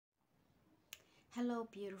Hello,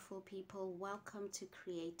 beautiful people. Welcome to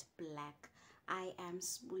Create Black. I am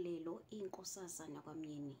Sbulelo Inkosazana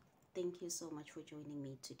Kwamyeni. Thank you so much for joining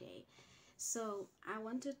me today. So, I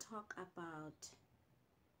want to talk about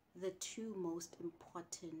the two most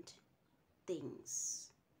important things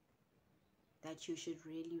that you should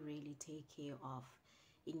really take care of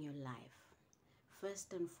in your life.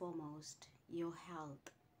 First and foremost, your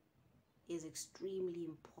health is extremely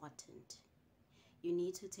important. You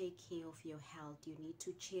need to take care of your health. You need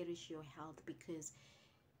to cherish your health because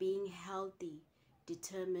being healthy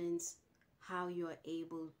determines how you are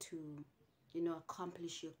able to,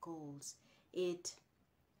 accomplish your goals. It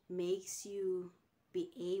makes you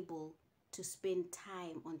be able to spend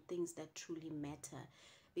time on things that truly matter,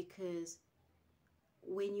 because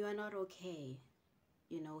when you are not okay,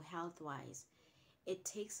 health wise, it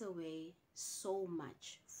takes away so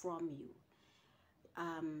much from you.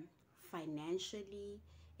 um, Financially,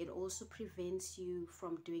 it also prevents you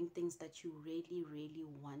from doing things that you really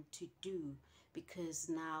want to do, because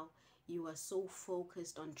now you are so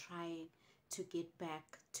focused on trying to get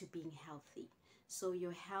back to being healthy. So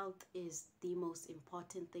your health is the most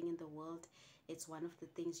important thing in the world. It's one of the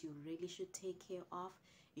things you really should take care of.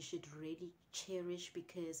 You should really cherish,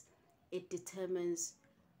 because it determines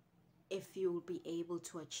if you'll be able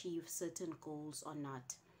to achieve certain goals or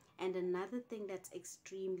not. And another thing that's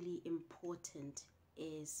extremely important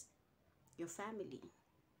is your family.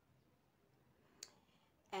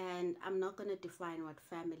 And I'm not going to define what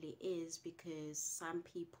family is, because some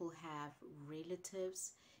people have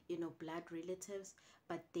relatives, blood relatives,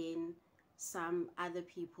 but then some other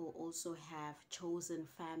people also have chosen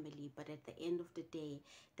family. But at the end of the day,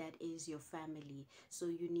 that is your family. So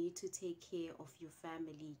you need to take care of your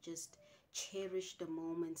family. Just cherish the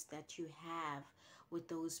moments that you have with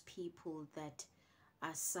those people that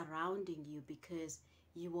are surrounding you, because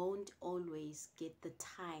you won't always get the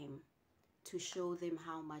time to show them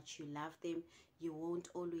how much you love them. You won't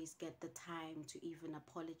always get the time to even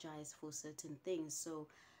apologize for certain things. So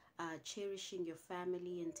cherishing your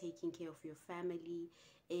family and taking care of your family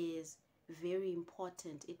is very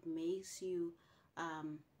important. It makes you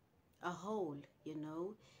a whole,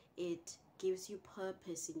 it gives you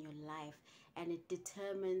purpose in your life, and it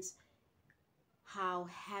determines how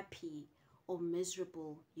happy or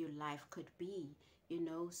miserable your life could be,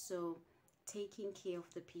 so taking care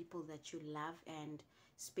of the people that you love and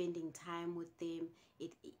spending time with them,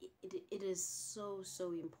 it is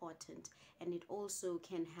so important. And it also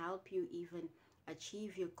can help you even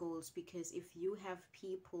achieve your goals, because if you have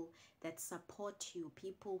people that support you,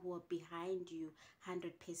 people who are behind you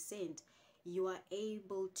 100%, you are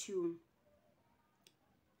able to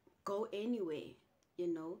go anywhere,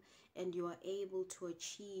 and you are able to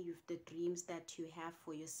achieve the dreams that you have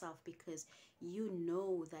for yourself, because you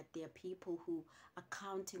know that there are people who are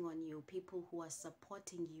counting on you, people who are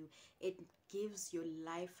supporting you. It gives your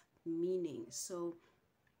life meaning. So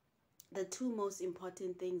the two most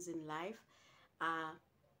important things in life are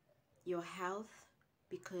your health,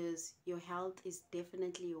 because your health is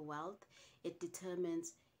definitely your wealth. It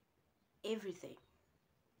determines everything.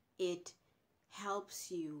 It helps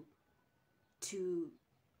you to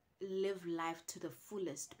live life to the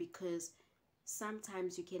fullest, because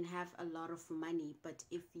sometimes you can have a lot of money, but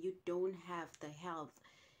if you don't have the health,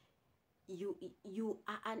 you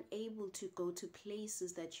are unable to go to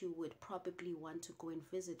places that you would probably want to go and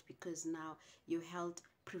visit, because now your health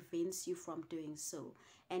prevents you from doing so.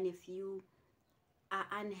 And if you are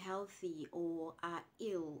unhealthy or are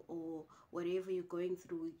ill or whatever you're going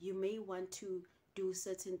through, you may want to do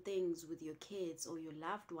certain things with your kids or your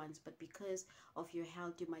loved ones, but because of your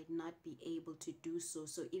health, you might not be able to do so.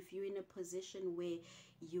 So if you're in a position where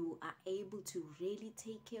you are able to really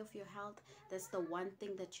take care of your health, that's the one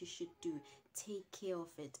thing that you should do. Take care of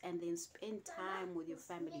it, and then spend time with your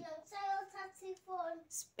family.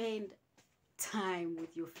 Spend time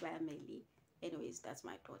with your family. Anyways, that's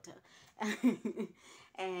my daughter.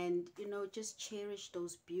 And just cherish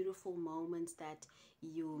those beautiful moments that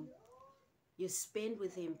you spend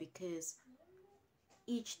with him, because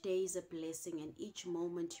each day is a blessing, and each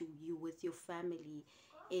moment you with your family,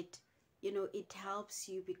 it helps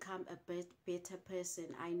you become a better person.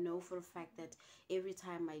 I know for a fact that every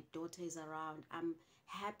time my daughter is around, I'm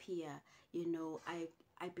happier.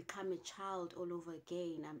 I become a child all over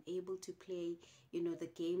again. I'm able to play, the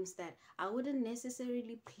games that I wouldn't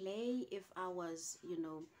necessarily play if I was,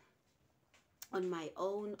 on my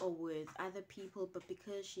own or with other people. But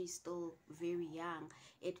because she's still very young,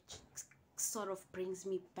 it sort of brings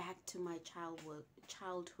me back to my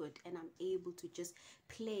childhood, and I'm able to just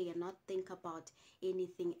play and not think about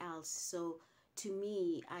anything else. So to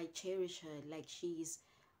me, I cherish her like she's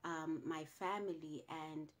my family.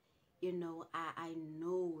 And I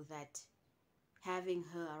know that having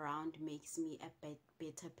her around makes me a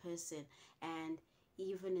better person. And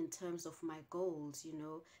even in terms of my goals,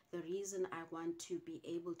 the reason I want to be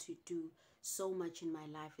able to do so much in my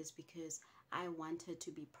life is because I want her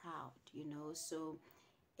to be proud. So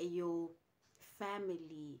your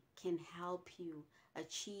family can help you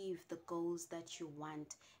achieve the goals that you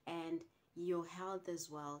want, and your health as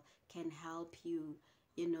well can help you,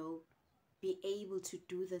 you know be able to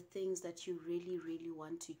do the things that you really, really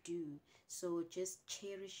want to do. So just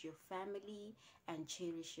cherish your family and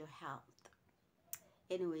cherish your health.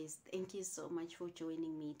 Anyways, thank you so much for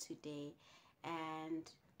joining me today. And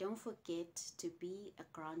don't forget to be a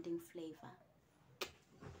grounding flavor.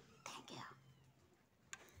 Thank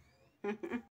you.